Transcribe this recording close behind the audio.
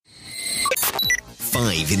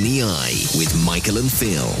Five in the Eye with Michael and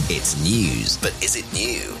Phil. It's news, but is it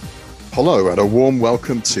new? Hello and a warm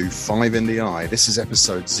welcome to Five in the Eye. This is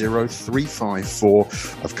episode 0354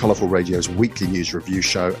 of Colourful Radio's weekly news review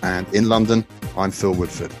show. And in London, I'm Phil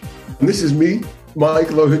Woodford. And this is me,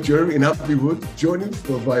 Michael O'Hare in Applewood. Joining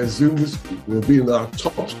Phil via Zoom this week will be in our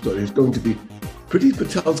top story is going to be Priti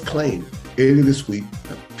Patel's claim earlier this week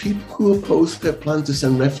that people who oppose their plan to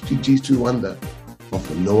send refugees to Rwanda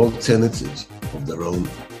offer no alternatives of their own.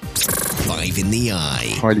 Five in the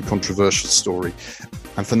Eye. Highly controversial story.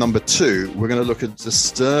 And for number two, we're going to look at a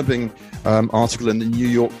disturbing article in the New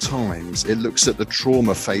York Times. It looks at the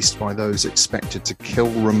trauma faced by those expected to kill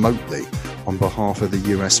remotely on behalf of the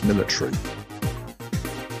US military.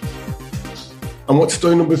 And what's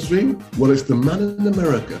story number three? Well, it's the man in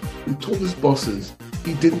America who told his bosses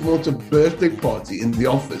he didn't want a birthday party in the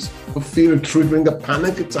office for fear of triggering a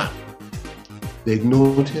panic attack. They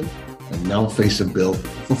ignored him and now face a bill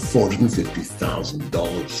for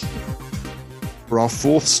 $450,000. For our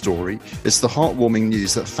fourth story, it's the heartwarming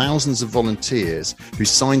news that thousands of volunteers who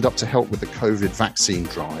signed up to help with the COVID vaccine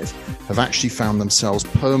drive have actually found themselves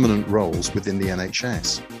permanent roles within the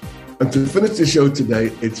NHS. And to finish the show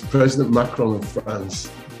today, it's President Macron of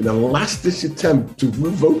France in a last-ditch attempt to woo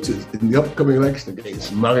voters in the upcoming election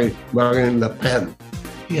against Marine Le Pen.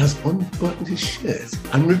 He has unbuttoned his shirt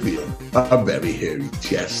and revealed a very hairy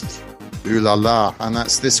chest. Ooh la la, and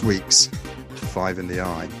that's this week's Five in the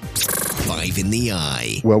Eye. Five in the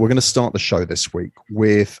Eye. Well, we're going to start the show this week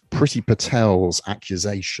with Priti Patel's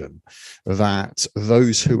accusation that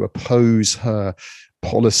those who oppose her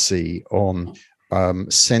policy on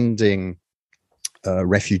sending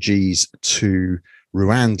refugees to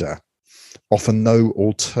Rwanda offer no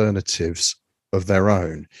alternatives of their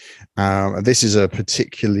own. This is a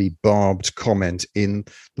particularly barbed comment in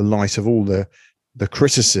the light of all the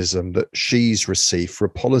criticism that she's received for a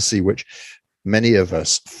policy which many of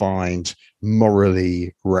us find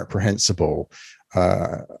morally reprehensible,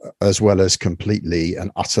 as well as completely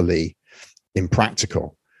and utterly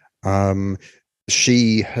impractical.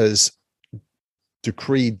 She has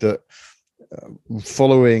decreed that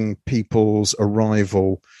following people's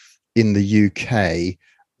arrival in the UK,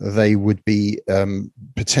 they would be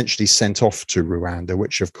potentially sent off to Rwanda,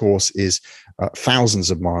 which of course is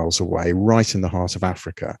thousands of miles away, right in the heart of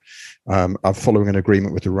Africa, following an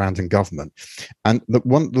agreement with the Rwandan government. And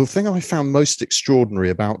the thing I found most extraordinary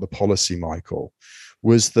about the policy, Michael,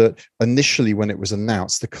 was that initially when it was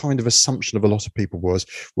announced, the kind of assumption of a lot of people was,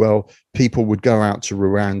 well, people would go out to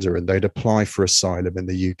Rwanda and they'd apply for asylum in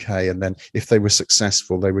the UK, and then if they were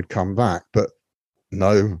successful, they would come back. But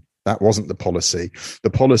no, that wasn't the policy. The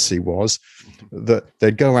policy was that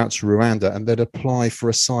they'd go out to Rwanda and they'd apply for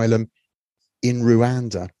asylum in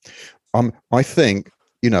Rwanda. I think,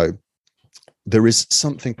 there is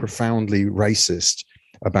something profoundly racist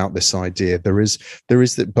about this idea. There is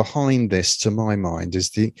that behind this, to my mind,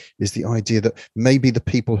 is the idea that maybe the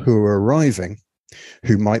people who are arriving,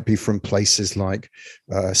 who might be from places like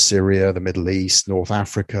Syria, the Middle East, North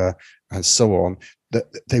Africa, and so on, that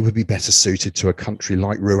they would be better suited to a country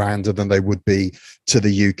like Rwanda than they would be to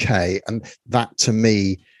the UK. And that, to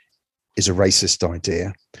me, is a racist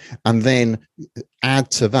idea. And then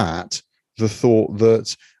add to that the thought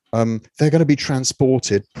that they're going to be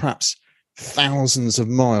transported perhaps thousands of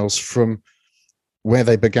miles from where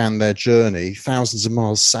they began their journey, thousands of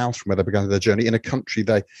miles south from where they began their journey, in a country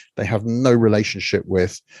they have no relationship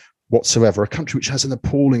with whatsoever, a country which has an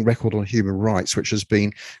appalling record on human rights, which has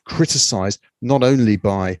been criticized not only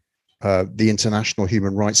by the international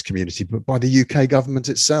human rights community, but by the UK government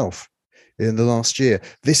itself in the last year.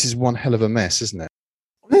 This is one hell of a mess, isn't it?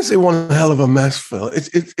 I didn't say one hell of a mess, Phil.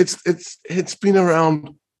 It's been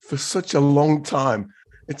around for such a long time.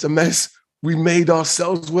 It's a mess we made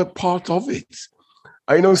ourselves. We're part of it.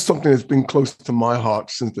 I know something that's been close to my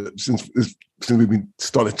heart since we've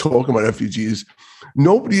started talking about refugees.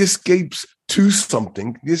 Nobody escapes to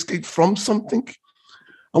something; they escape from something.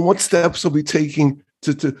 And what steps are we taking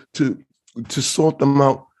to sort them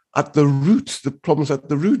out at the root? The problems at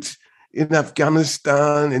the root in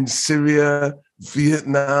Afghanistan, in Syria,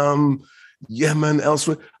 Vietnam, Yemen,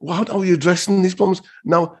 elsewhere. How are we addressing these problems?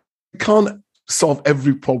 Now, we can't solve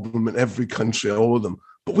every problem in every country, all of them,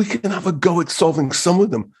 but we can have a go at solving some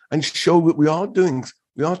of them and show that we are doing.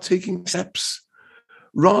 We are taking steps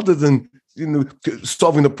rather than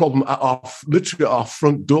solving the problem at literally our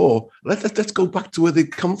front door. Let's go back to where they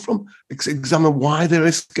come from. Examine why they're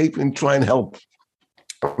escaping and try and help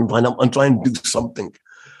and try and do something.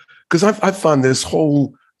 Because I've found this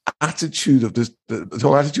whole attitude of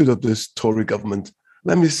this Tory government,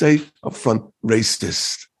 let me say up front,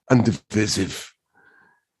 racist and divisive.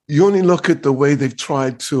 you only look at the way they've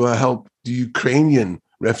tried to help the Ukrainian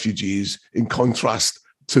refugees in contrast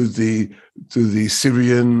to the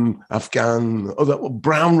Syrian, Afghan, other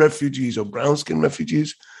brown refugees or brown skin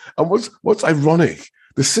refugees. And what's ironic,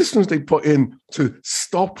 the systems they put in to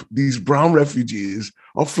stop these brown refugees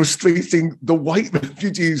are frustrating the white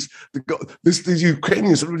refugees. These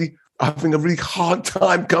Ukrainians are really having a really hard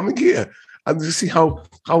time coming here. And you see how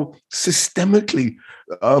systemically,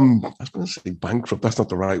 I was going to say bankrupt, that's not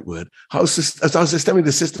the right word, how systemically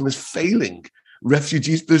the system is failing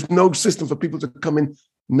refugees. There's no system for people to come in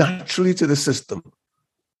naturally to the system.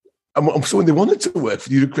 And so when they want it to work for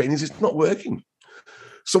the Ukrainians, it's not working.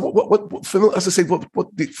 So what for me, as I say,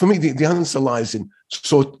 for me, the answer lies in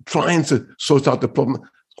trying to sort out the problem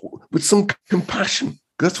with some compassion.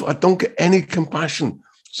 That's what I don't get any compassion,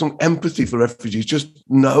 some empathy for refugees. Just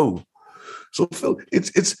no. So Phil,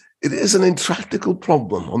 it is an intractable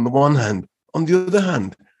problem on the one hand. On the other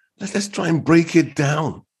hand, let's try and break it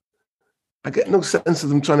down. I get no sense of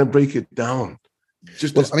them trying to break it down.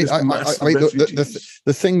 Just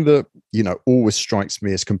the thing that always strikes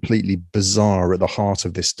me as completely bizarre at the heart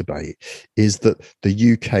of this debate is that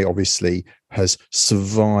the UK obviously has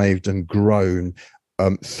survived and grown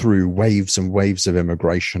through waves and waves of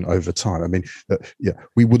immigration over time. I mean,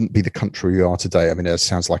 we wouldn't be the country we are today. I mean, it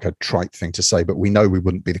sounds like a trite thing to say, but we know we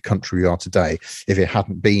wouldn't be the country we are today if it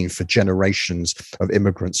hadn't been for generations of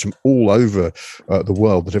immigrants from all over the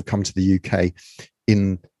world that have come to the UK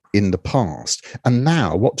in the past. And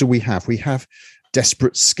now what do we have? We have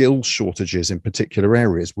desperate skill shortages in particular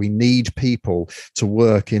areas. We need people to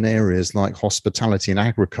work in areas like hospitality and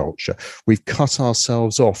agriculture. We've cut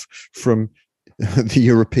ourselves off from the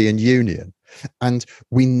European Union, and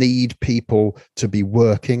we need people to be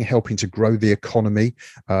working, helping to grow the economy,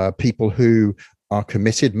 people who are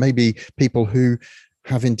committed, maybe people who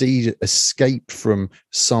have indeed escaped from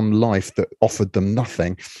some life that offered them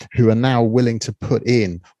nothing, who are now willing to put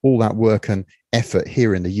in all that work and effort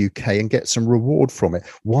here in the UK and get some reward from it.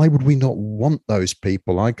 Why would we not want those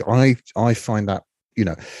people? I find that,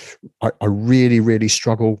 I really, really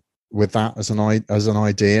struggle with that as an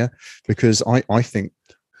idea, because I think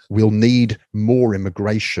we'll need more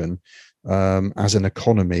immigration as an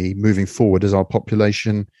economy moving forward as our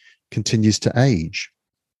population continues to age.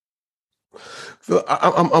 Phil,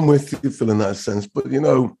 I'm with you, Phil, in that sense. But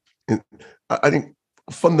I think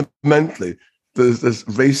fundamentally there's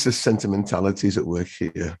racist sentimentalities at work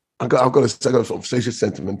here. I've got a sort of racist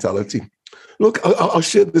sentimentality. Look, I'll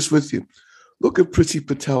share this with you. Look at Priti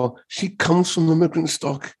Patel. She comes from immigrant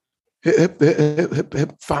stock. Her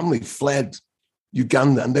family fled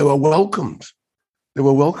Uganda, and they were welcomed. They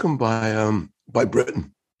were welcomed by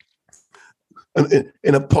Britain, and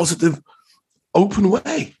in a positive, open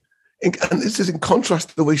way. And this is in contrast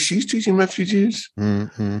to the way she's treating refugees.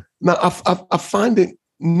 Mm-hmm. Now, I find it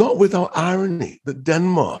not without irony that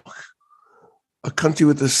Denmark, a country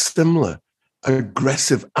with a similar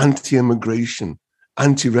aggressive anti-immigration,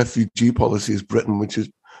 anti-refugee policy as Britain,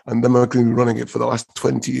 and them are going to be running it for the last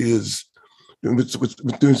 20 years,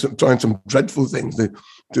 trying some dreadful things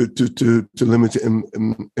to limit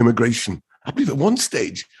immigration. I believe at one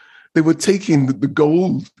stage they were taking the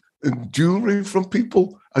gold and jewelry from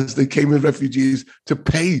people as they came as refugees to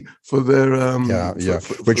pay for their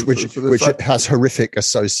which has horrific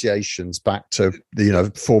associations back to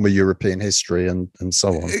former European history and so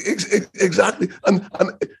on. Exactly, and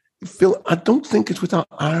Phil, I don't think it's without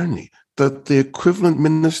irony that the equivalent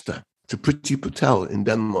minister to Priti Patel in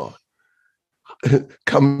Denmark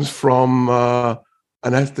comes from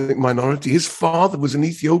an ethnic minority. His father was an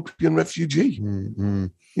Ethiopian refugee. Mm-hmm.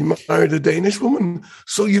 He married a Danish woman.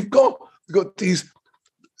 So you've got these,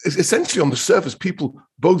 essentially on the surface, people,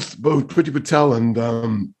 both Priti Patel and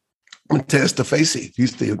Mattias Tesfaye,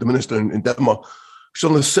 he's the minister in Denmark, should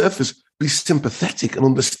on the surface be sympathetic and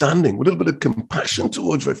understanding, with a little bit of compassion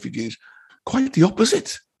towards refugees. Quite the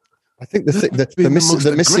opposite. I think the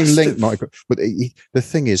missing link, Michael, but the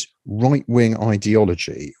thing is right-wing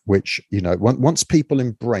ideology, which, once people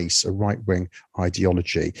embrace a right-wing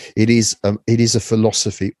ideology, it is a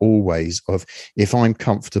philosophy always of, if I'm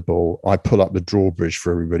comfortable, I pull up the drawbridge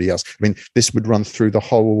for everybody else. I mean, this would run through the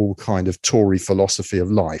whole kind of Tory philosophy of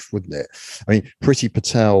life, wouldn't it? I mean, Priti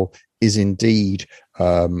Patel is indeed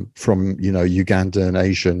from, Ugandan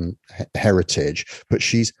Asian heritage, but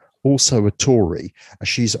she's also a Tory.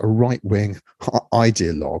 She's a right-wing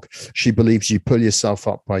ideologue. She believes you pull yourself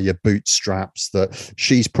up by your bootstraps, that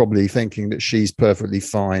she's probably thinking that she's perfectly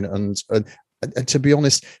fine. And to be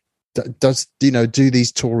honest, do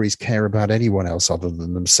these Tories care about anyone else other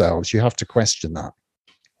than themselves? You have to question that.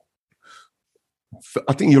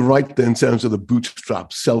 I think you're right there in terms of the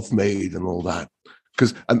bootstrap, self-made, and all that,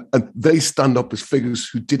 because and they stand up as figures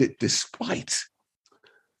who did it despite,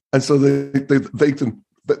 and so they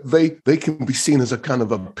can be seen as a kind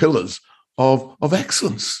of a pillars of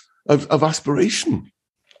excellence, of aspiration,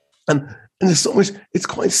 and in some ways it's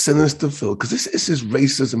quite sinister, Phil, because this is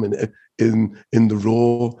racism in the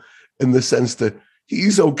raw, in the sense that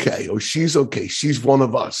he's okay or she's okay, she's one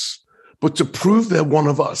of us. But to prove they're one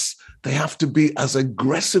of us, they have to be as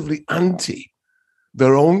aggressively anti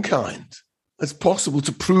their own kind as possible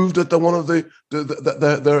to prove that they're one of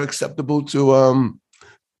they're acceptable to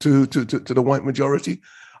the white majority.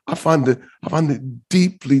 I find it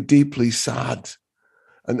deeply, deeply sad.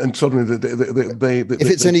 And suddenly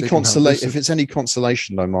if it's any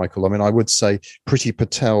consolation, though, Michael, I mean, I would say Priti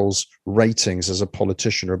Patel's ratings as a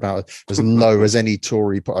politician are about as low as any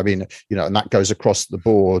Tory. I mean, and that goes across the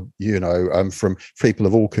board. From people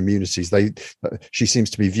of all communities, she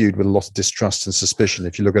seems to be viewed with a lot of distrust and suspicion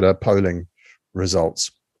if you look at her polling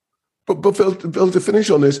results. But Phil, to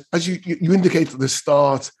finish on this, as you indicated at the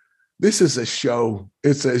start, this is a show.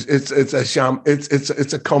 It's a sham.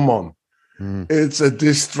 It's a come on. It's a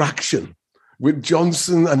distraction with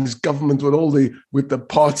Johnson and his government, with the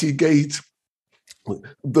Partygate,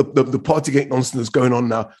 the Partygate nonsense that's going on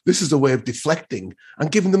now. This is a way of deflecting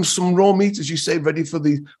and giving them some raw meat, as you say, ready for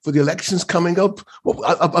the elections coming up. Well,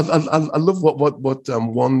 I love what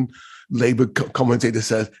one Labour commentator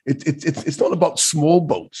says. It's not about small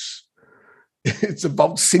boats. It's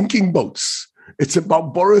about sinking boats. It's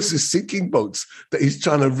about Boris's sinking boats that he's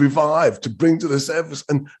trying to revive, to bring to the surface,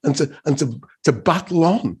 and to battle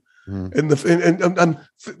on. And let's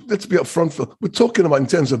be upfront, Phil. We're talking about, in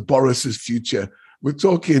terms of Boris's future, we're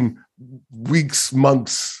talking weeks,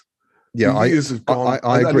 months. Yeah, years have gone.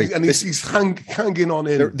 I agree, and he's hanging on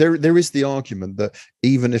in. There is the argument that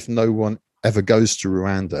even if no one ever goes to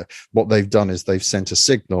Rwanda, what they've done is they've sent a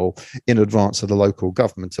signal in advance of the local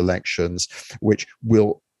government elections, which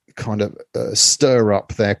will kind of stir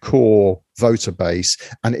up their core voter base,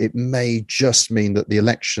 and it may just mean that the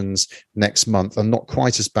elections next month are not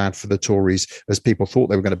quite as bad for the Tories as people thought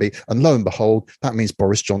they were going to be. And lo and behold, that means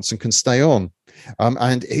Boris Johnson can stay on.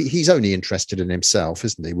 And he's only interested in himself,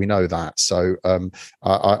 isn't he? We know that. So I'm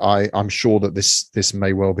sure that this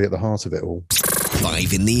may well be at the heart of it all.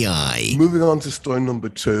 5 in the Eye. Moving on to story number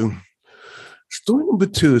 2. Story number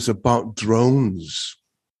 2 is about drones.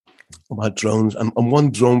 And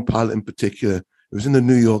one drone pilot in particular. It was in the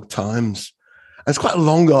New York Times. And it's quite a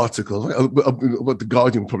long article, what the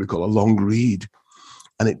Guardian would probably call a long read.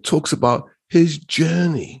 And it talks about his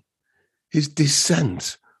journey, his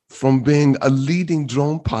descent from being a leading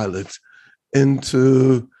drone pilot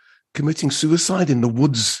into committing suicide in the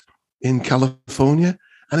woods in California.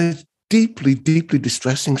 And it's deeply, deeply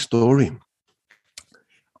distressing story,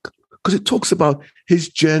 because it talks about his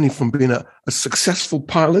journey from being a successful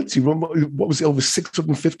pilot. He run, what was it, over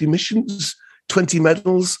 650 missions, 20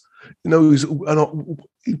 medals. He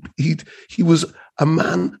was a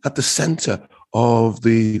man at the center of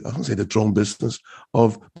the, I don't say the drone business,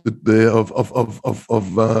 of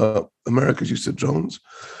America's use of drones.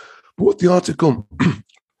 But what the article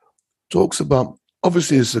talks about,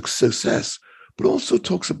 obviously, is a success, but also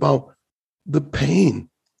talks about the pain,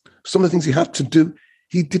 some of the things he had to do.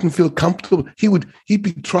 He didn't feel comfortable. He'd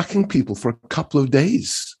be tracking people for a couple of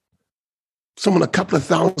days. Someone a couple of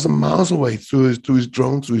thousand miles away through his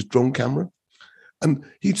drone camera. And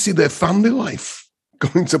he'd see their family life,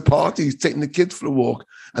 going to parties, taking the kids for a walk.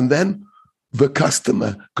 And then the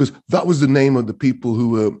customer, because that was the name of the people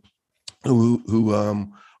who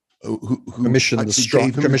commissioned the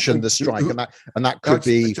strike, and that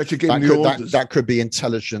could be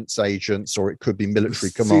intelligence agents, or it could be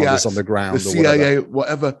military commanders on the ground, the CIA,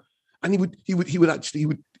 whatever. And he would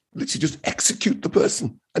literally just execute the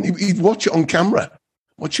person, and he'd watch it on camera,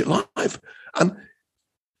 watch it live. And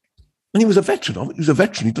he was a veteran.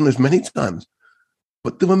 He'd done this many times,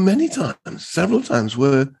 but there were several times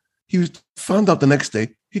where he was found out the next day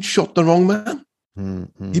he'd shot the wrong man.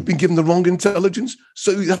 Mm-hmm. He'd been given the wrong intelligence,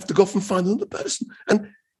 so he'd have to go off and find another person.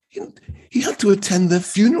 And he had to attend their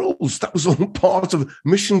funerals. That was all part of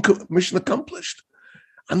mission accomplished.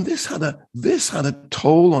 And this had a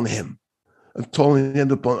toll on him. A toll. He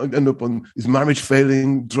ended up on his marriage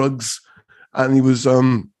failing, drugs, and he was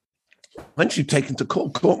eventually taken to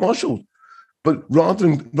court-martialed. But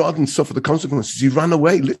rather than suffer the consequences, he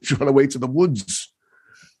literally ran away to the woods,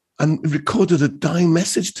 and recorded a dying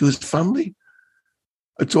message to his family.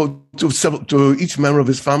 To each member of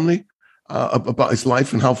his family about his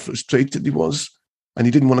life and how frustrated he was, and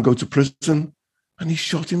he didn't want to go to prison, and he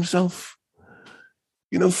shot himself.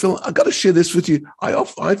 Phil, I got to share this with you.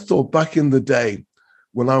 I thought back in the day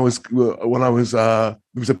when there was a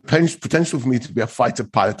potential for me to be a fighter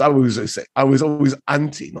pilot. I was always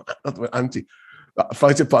anti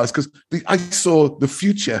fighter pilots because I saw the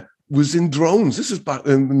future was in drones. This is back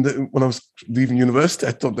when I was leaving university.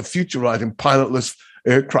 I thought the future right in pilotless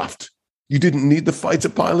aircraft. You didn't need the fighter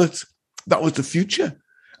pilot. That was the future.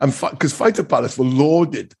 And because fighter pilots were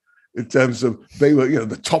lauded in terms of they were,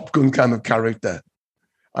 the Top Gun kind of character.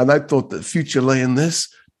 And I thought the future lay in this,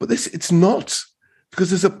 but it's not, because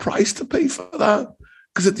there's a price to pay for that.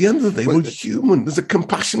 Because at the end of the day, we're human. There's a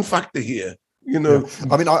compassion factor here. Yeah.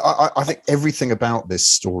 I mean, I think everything about this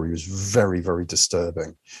story is very, very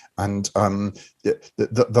disturbing, and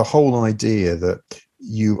the whole idea that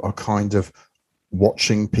you are kind of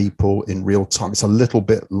watching people in real time. It's a little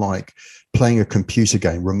bit like playing a computer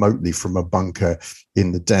game remotely from a bunker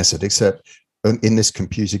in the desert, except in this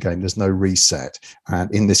computer game, there's no reset.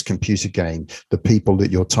 And in this computer game, the people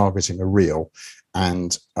that you're targeting are real.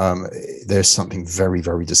 And there's something very,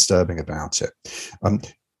 very disturbing about it.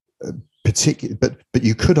 But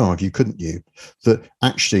you could argue, couldn't you, that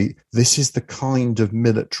actually this is the kind of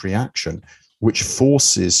military action which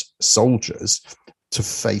forces soldiers to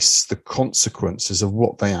face the consequences of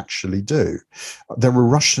what they actually do. There are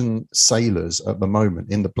Russian sailors at the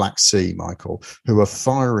moment in the Black Sea, Michael, who are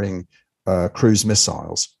firing cruise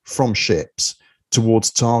missiles from ships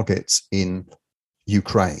towards targets in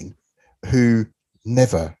Ukraine who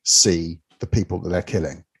never see the people that they're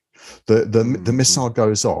killing. The missile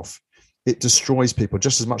goes off. It destroys people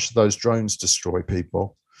just as much as those drones destroy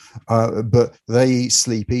people, but they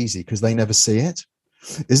sleep easy because they never see it.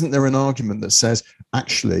 Isn't there an argument that says,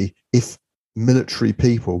 actually, if military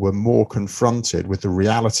people were more confronted with the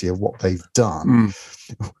reality of what they've done,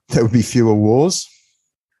 there would be fewer wars?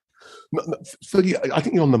 No, I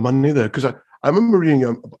think you're on the money there, because I remember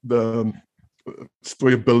reading the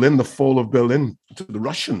story of Berlin, the fall of Berlin to the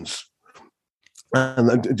Russians,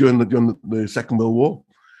 and during the Second World War.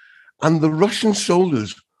 And the Russian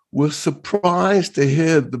soldiers were surprised to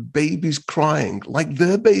hear the babies crying like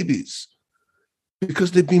their babies,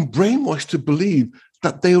 because they've been brainwashed to believe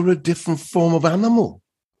that they were a different form of animal,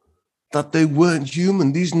 that they weren't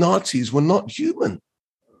human. These Nazis were not human,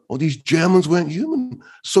 or these Germans weren't human.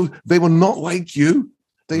 So they were not like you.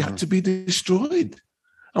 They had to be destroyed.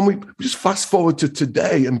 And we just fast forward to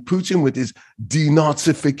today, and Putin with his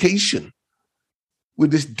denazification,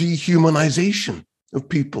 with this dehumanization of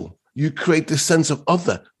people. You create this sense of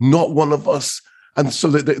other, not one of us. And so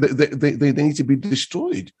they need to be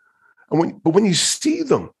destroyed. But when you see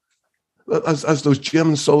them, as those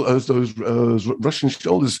German soldiers, as those Russian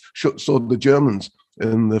soldiers saw the Germans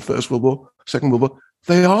in the First World War, Second World War,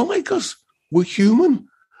 they are like us. We're human.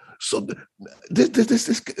 So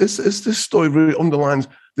this story really underlines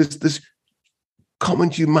this common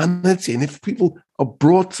humanity. And if people are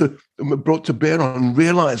brought to bear on and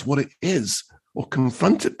realize what it is, or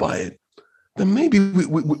confronted by it, then maybe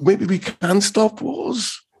we can stop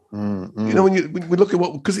wars. When we look at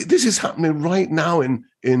because this is happening right now in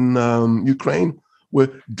Ukraine, where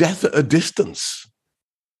death at a distance,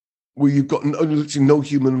 where you've got no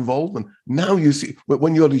human involvement. Now you see,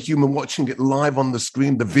 when you're the human watching it live on the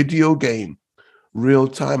screen, the video game, real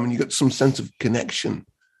time, and you get some sense of connection.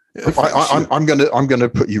 I'm going to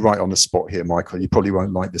put you right on the spot here, Michael. You probably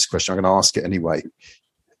won't like this question. I'm going to ask it anyway.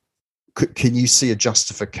 Can you see a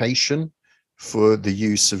justification for the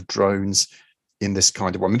use of drones in this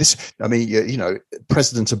kind of way?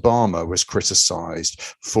 President Obama was criticized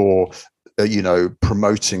for,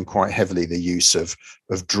 promoting quite heavily the use of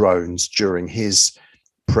drones during his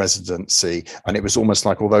presidency. And it was almost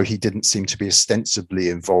like, although he didn't seem to be ostensibly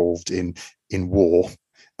involved in war,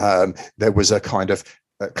 there was a kind of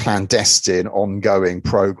clandestine ongoing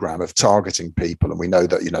program of targeting people. And we know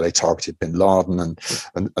that, they targeted bin Laden and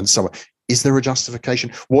so on. Is there a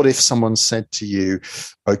justification? What if someone said to you,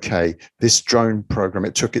 okay, this drone program,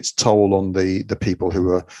 it took its toll on the people who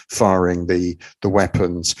were firing the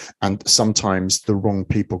weapons, and sometimes the wrong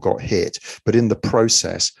people got hit, but in the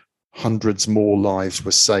process, hundreds more lives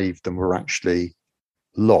were saved than were actually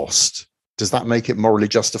lost. Does that make it morally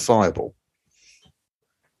justifiable?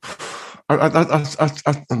 That's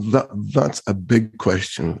a big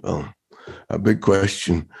question, Phil. A big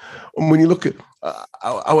question. And when you look at,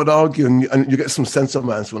 I would argue, and you get some sense of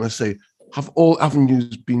my answer when I say, have all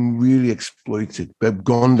avenues been really exploited? They've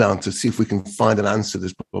gone down to see if we can find an answer to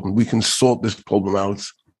this problem. We can sort this problem out.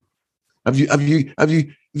 Have you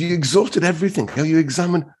exhausted everything? Have you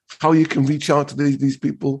examined how you can reach out to these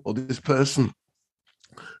people or this person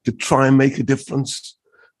to try and make a difference?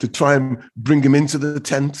 To try and bring him into the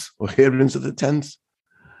tent or here into the tent?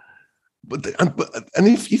 And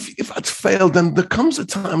if that's failed, then there comes a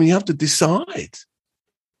time when you have to decide.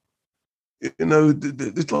 You know,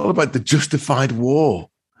 it's all about the justified war.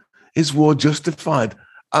 Is war justified?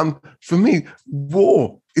 For me,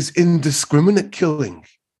 war is indiscriminate killing.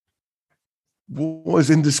 War is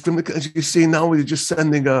indiscriminate. As you see now, we're just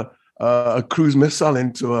sending a cruise missile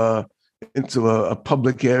into a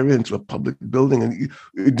public area, into a public building, and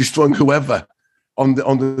you're destroying whoever on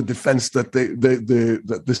the defense that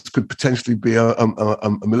that this could potentially be a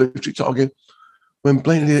military target, when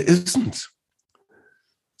plainly it isn't.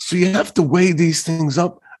 So you have to weigh these things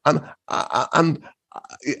up, and I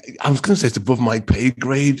was going to say it's above my pay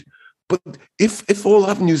grade, but if all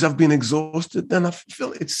avenues have been exhausted, then I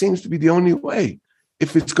feel it seems to be the only way.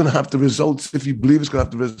 If it's going to have the results, if you believe it's going to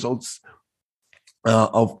have the results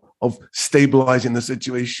of stabilizing the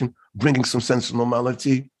situation, bringing some sense of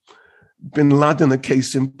normality. Bin Laden, a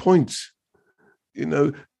case in point. You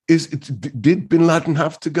know, did Bin Laden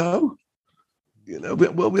have to go? You know,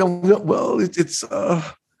 it's.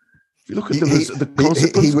 If you look at the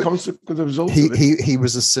consequence result of it. He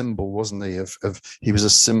was a symbol, wasn't he? He was a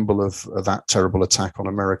symbol of that terrible attack on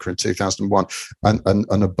America in 2001, and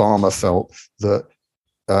Obama felt that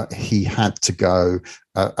he had to go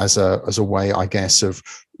as a way, I guess, of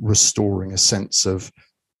restoring a sense of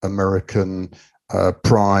American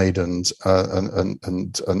pride and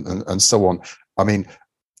so on. I mean,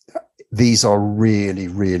 these are really,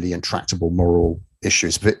 really intractable moral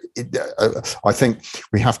issues, but I think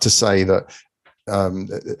we have to say that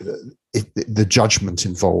the judgment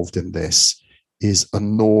involved in this is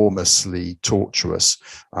enormously tortuous.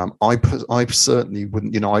 I certainly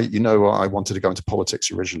wouldn't, I wanted to go into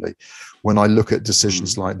politics originally. When I look at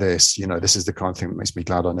decisions like this, this is the kind of thing that makes me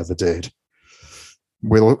glad I never did.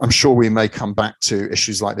 I'm sure we may come back to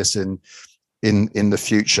issues like this in the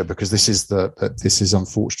future, because this is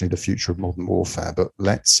unfortunately the future of modern warfare. But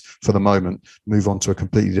let's, for the moment, move on to a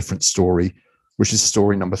completely different story, which is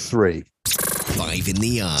story number 3. Five in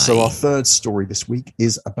the Eye. So our third story this week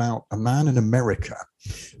is about a man in America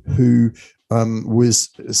who was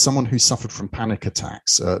someone who suffered from panic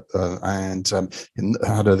attacks and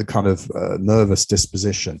had a kind of nervous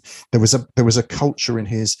disposition. There was a culture in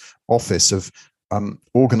his office of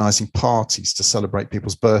organizing parties to celebrate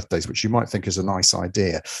people's birthdays, which you might think is a nice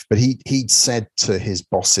idea. But he'd said to his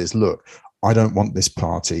bosses, look, I don't want this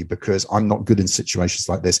party because I'm not good in situations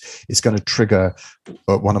like this. It's going to trigger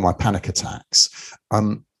one of my panic attacks.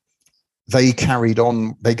 They carried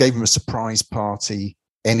on. They gave him a surprise party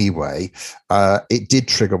anyway. It did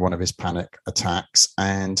trigger one of his panic attacks.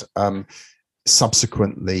 And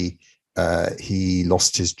subsequently, he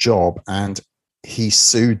lost his job and he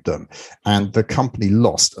sued them, and the company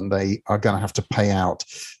lost, and they are going to have to pay out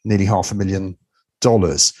nearly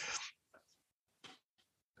 $500,000.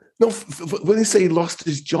 No, when they say he lost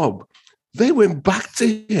his job, they went back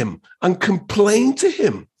to him and complained to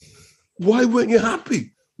him. Why weren't you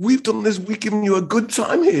happy? We've done this. We've given you a good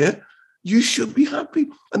time here. You should be happy.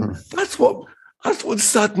 And that's what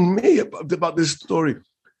saddened me about this story.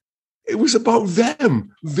 It was about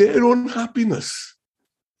them, their unhappiness.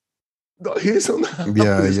 Not his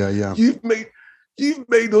unhappiness. Yeah. You've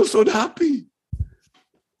made us unhappy.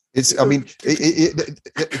 It's. I mean,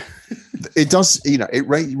 it does. It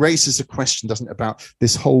raises a question, doesn't it, about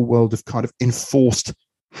this whole world of kind of enforced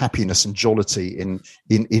happiness and jollity in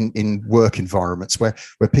work environments where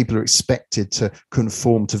people are expected to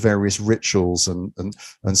conform to various rituals and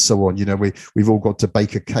so on. We've all got to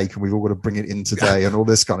bake a cake and we've all got to bring it in today and all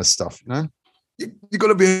this kind of stuff. You've got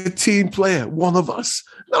to be a team player, one of us.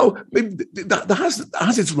 No, maybe that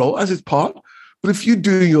has its role, has its part. But if you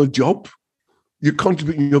do your job, you're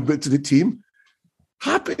contributing your bit to the team.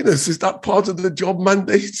 Happiness, is that part of the job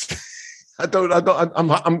mandate?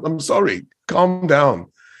 I'm sorry. Calm down.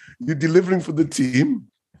 You're delivering for the team.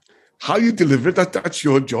 How you deliver it, that's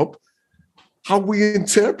your job. How we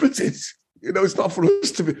interpret it. It's not for us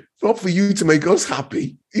to be, it's not for you to make us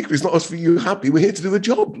happy. Equally, it's not us for you happy. We're here to do a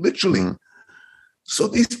job, literally. So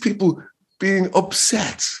these people being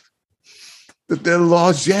upset that their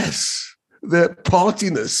largesse, their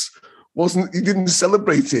partiness he didn't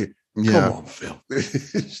celebrate it. Yeah. Come on, Phil.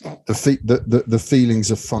 the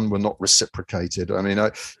feelings of fun were not reciprocated. I mean,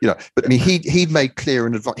 he'd made clear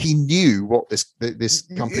in advance. He knew what this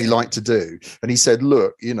company liked to do, and he said,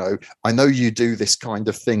 "Look, I know you do this kind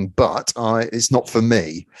of thing, but it's not for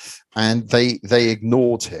me." And they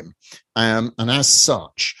ignored him, and as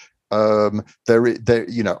such. I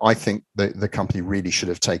think the company really should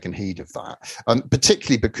have taken heed of that,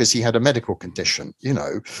 particularly because he had a medical condition.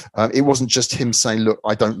 It wasn't just him saying, "Look,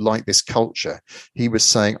 I don't like this culture." He was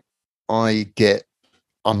saying, "I get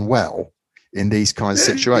unwell in these kinds of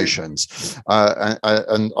situations. And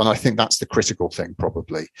I think that's the critical thing,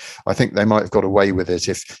 probably. I think they might have got away with it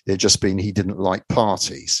if it had just been he didn't like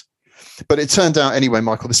parties. But it turned out anyway,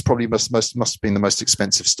 Michael, this probably must have been the most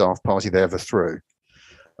expensive staff party they ever threw,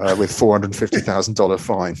 with $450,000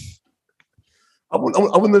 fine. I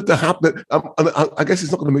wonder if happen. I guess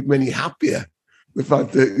it's not going to make me any happier. The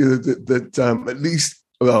fact that at least,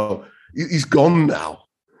 well, he's gone now.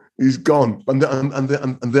 He's gone, and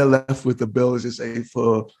they're left with the bill, as you say,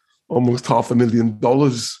 for almost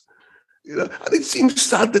 $500,000. And it seems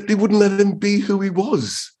sad that they wouldn't let him be who he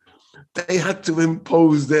was. They had to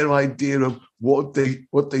impose their idea of what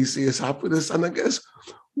they see as happiness, and I guess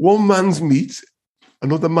one man's meat,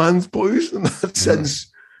 another man's poison. In that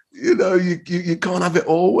sense, you can't have it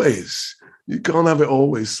always. You can't have it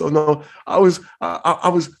always. So no, I was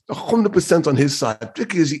 100% on his side,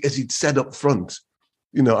 particularly as he'd said up front.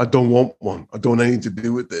 I don't want one. I don't want anything to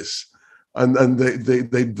do with this, and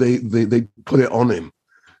they put it on him.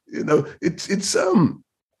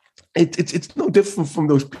 It's no different from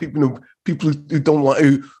those people, people who don't like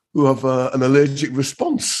who have an allergic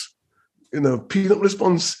response, peanut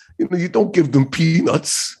response. You don't give them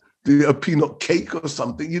peanuts, a peanut cake or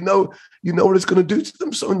something. You know what it's going to do to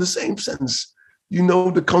them. So in the same sense,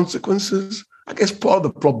 the consequences. I guess part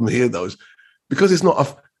of the problem here, though, is because it's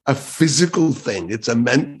not a physical thing; it's a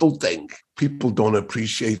mental thing. People don't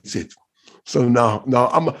appreciate it. So no,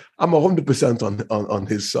 I'm 100% on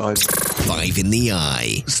his side. 5 in the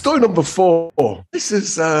Eye. Story number 4. This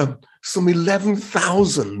is some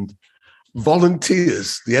 11,000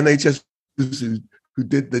 volunteers, the NHS who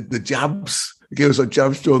did the jabs, gave us our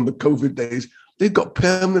jabs during the COVID days. They got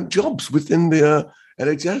permanent jobs within the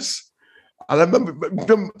NHS. And I remember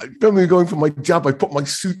going for my jab. I put my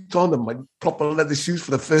suit on and my proper leather shoes for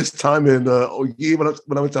the first time in a year when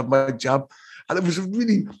I went to have my jab. And it was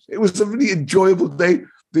a really enjoyable day.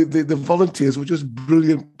 The volunteers were just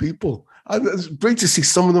brilliant people. And it's great to see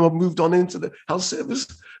some of them have moved on into the health service.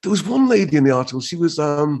 There was one lady in the article. She was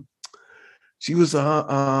a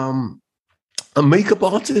makeup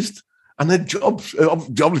artist, and her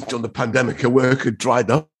jobless during the pandemic. Her work had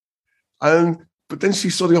dried up, but then she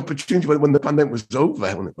saw the opportunity when the pandemic was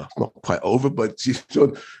over. Well, not quite over, but she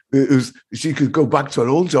saw she could go back to her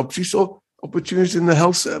old job. She saw opportunities in the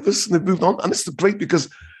health service, and they moved on. And it's great because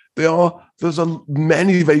there's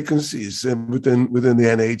many vacancies within the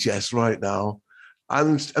NHS right now,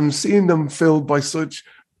 and I'm seeing them filled by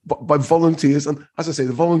volunteers. And as I say,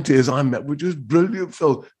 the volunteers I met were just brilliant.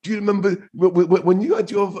 Phil, do you remember when you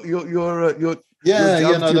had your job,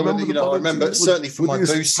 I remember certainly for my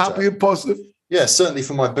booster. Happy and positive. Yeah, certainly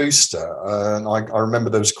for my booster. And I remember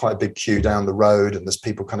there was quite a big queue down the road, and there's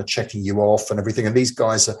people kind of checking you off and everything. And these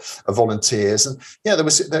guys are volunteers. And yeah,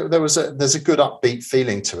 there's a good upbeat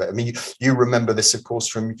feeling to it. I mean, you remember this, of course,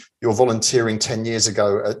 from your volunteering 10 years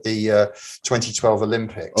ago at the 2012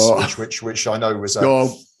 Olympics, which I know was a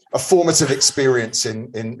formative experience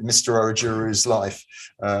in Mr. Orojuru's life.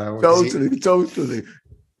 Totally.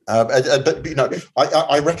 But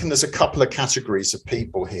I reckon there's a couple of categories of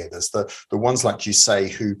people here. There's the ones, like you say,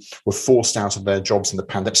 who were forced out of their jobs in the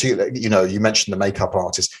pandemic. So, you mentioned the makeup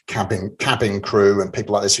artists, cabin crew, and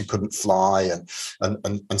people like this who couldn't fly, and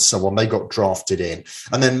so on. They got drafted in,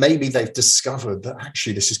 and then maybe they've discovered that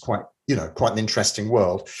actually this is quite an interesting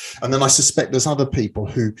world. And then I suspect there's other people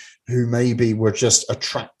who maybe were just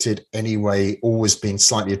attracted anyway, always been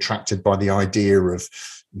slightly attracted by the idea of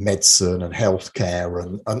medicine and healthcare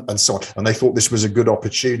and so on, and they thought this was a good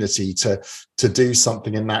opportunity to do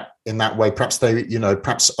something in that way. Perhaps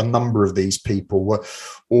a number of these people were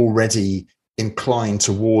already inclined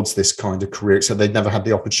towards this kind of career, so they'd never had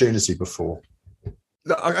the opportunity before.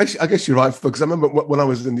 I guess you're right, because I remember when I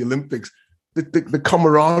was in the Olympics, the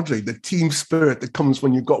camaraderie, the team spirit that comes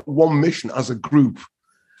when you've got one mission as a group.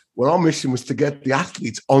 Well, our mission was to get the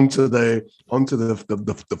athletes onto the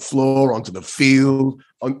floor, onto the field,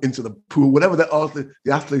 into the pool, whatever the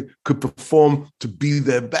athlete could perform to be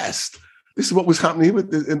their best. This is what was happening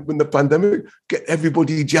with the pandemic. Get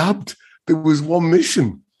everybody jabbed. There was one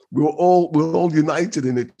mission. We were all united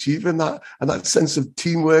in achieving that, and that sense of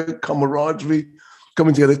teamwork, camaraderie,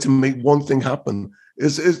 coming together to make one thing happen.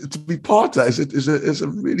 Is to be part of that is a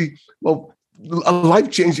really a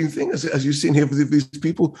life-changing thing, as you've seen here with these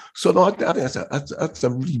people. So no, I think that's a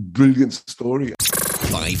really brilliant story.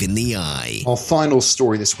 5 in the Eye. Our final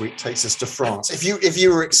story this week takes us to France. If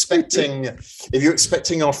you were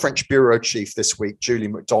expecting our French bureau chief this week, Julie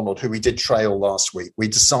MacDonald, who we did trail last week, we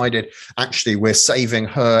decided actually we're saving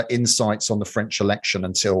her insights on the French election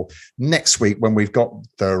until next week when we've got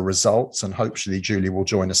the results, and hopefully Julie will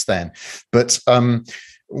join us then. But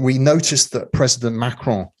we noticed that President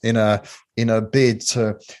Macron, in a bid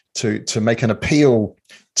to make an appeal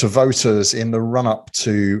to voters in the run-up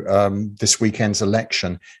to this weekend's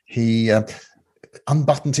election, he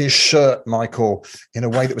unbuttoned his shirt, Michael, in a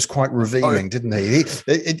way that was quite revealing, didn't he?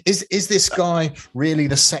 Is this guy really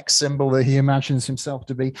the sex symbol that he imagines himself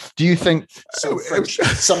to be? Do you think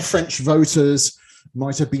some French voters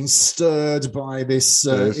might have been stirred by this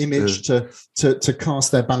image to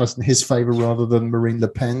cast their ballot in his favour rather than Marine Le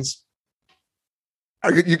Pen's?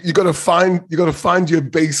 You got to find your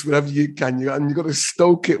base wherever you can, and you got to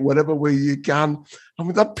stoke it whatever way you can. I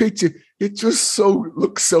mean, that picture, it just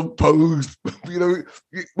looks so posed.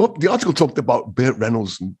 What the article talked about Burt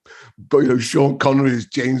Reynolds and Sean Connery as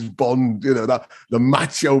James Bond. That the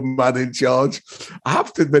macho man in charge. I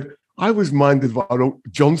have to admit, I was minded about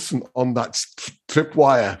Johnson on that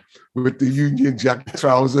tripwire with the Union Jack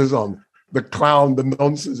trousers on, the clown, the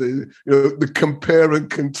nonsense, the compare and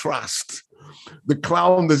contrast. The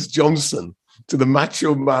clown that's Johnson to the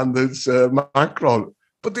macho man that's Macron.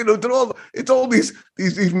 But it's all these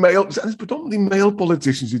male, and it's predominantly male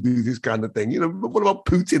politicians who do this kind of thing. What about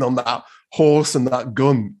Putin on that horse and that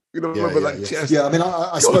gun? Chest? Yeah, I mean,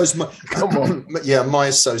 I suppose come on. Yeah, my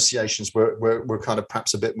associations were kind of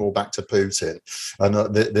perhaps a bit more back to Putin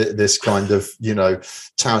and this kind of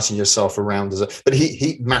touting yourself around but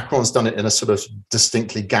Macron's done it in a sort of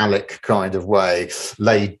distinctly Gallic kind of way,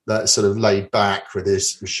 laid back with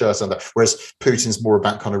his shirt under, whereas Putin's more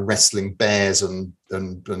about kind of wrestling bears and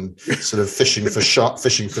sort of fishing for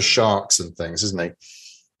sharks and things, isn't he?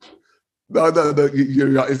 No, you're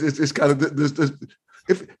right. It's kind of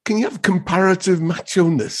can you have comparative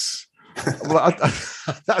macho-ness? Well, I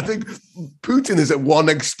think Putin is at one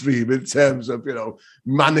extreme in terms of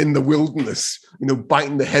man in the wilderness,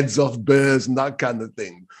 biting the heads off bears and that kind of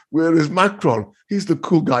thing. Whereas Macron, he's the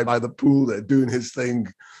cool guy by the pool there doing his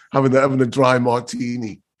thing, having a dry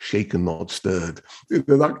martini, shaken not stirred.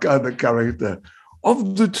 That kind of character.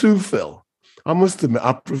 Of the two, Phil, I must admit,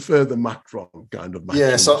 I prefer the Macron kind of macho-ness.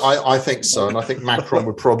 Yeah, so I think so, and I think Macron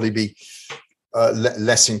would probably be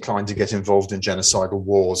less inclined to get involved in genocidal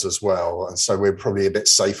wars as well. And so we're probably a bit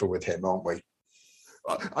safer with him, aren't we?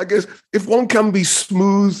 I guess if one can be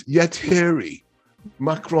smooth yet hairy,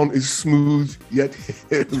 Macron is smooth yet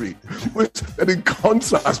hairy. And in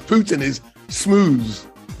contrast, Putin is smooth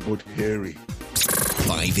but hairy.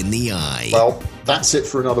 Five in the Eye. Well, that's it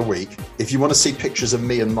for another week. If you want to see pictures of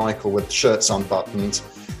me and Michael with shirts unbuttoned,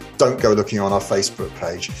 don't go looking on our Facebook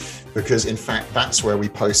page, because in fact that's where we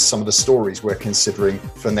post some of the stories we're considering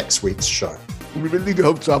for next week's show. We really do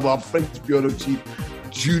hope to have our French bureau chief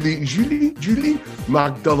Julie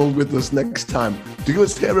MacDonald with us next time to give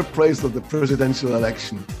us her appraisal of the presidential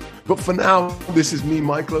election. But for now, this is me,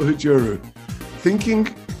 Michael Ohajuru, thanking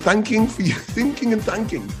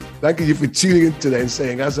you for tuning in today and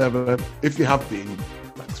saying, as ever, if you have been,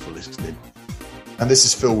 thanks for listening. And this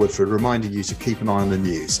is Phil Woodford reminding you to keep an eye on the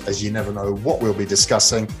news, as you never know what we'll be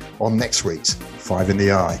discussing on next week's Five in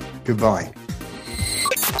the Eye. Goodbye.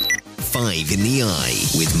 Five in the Eye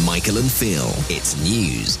with Michael and Phil. It's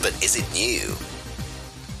news, but is it new?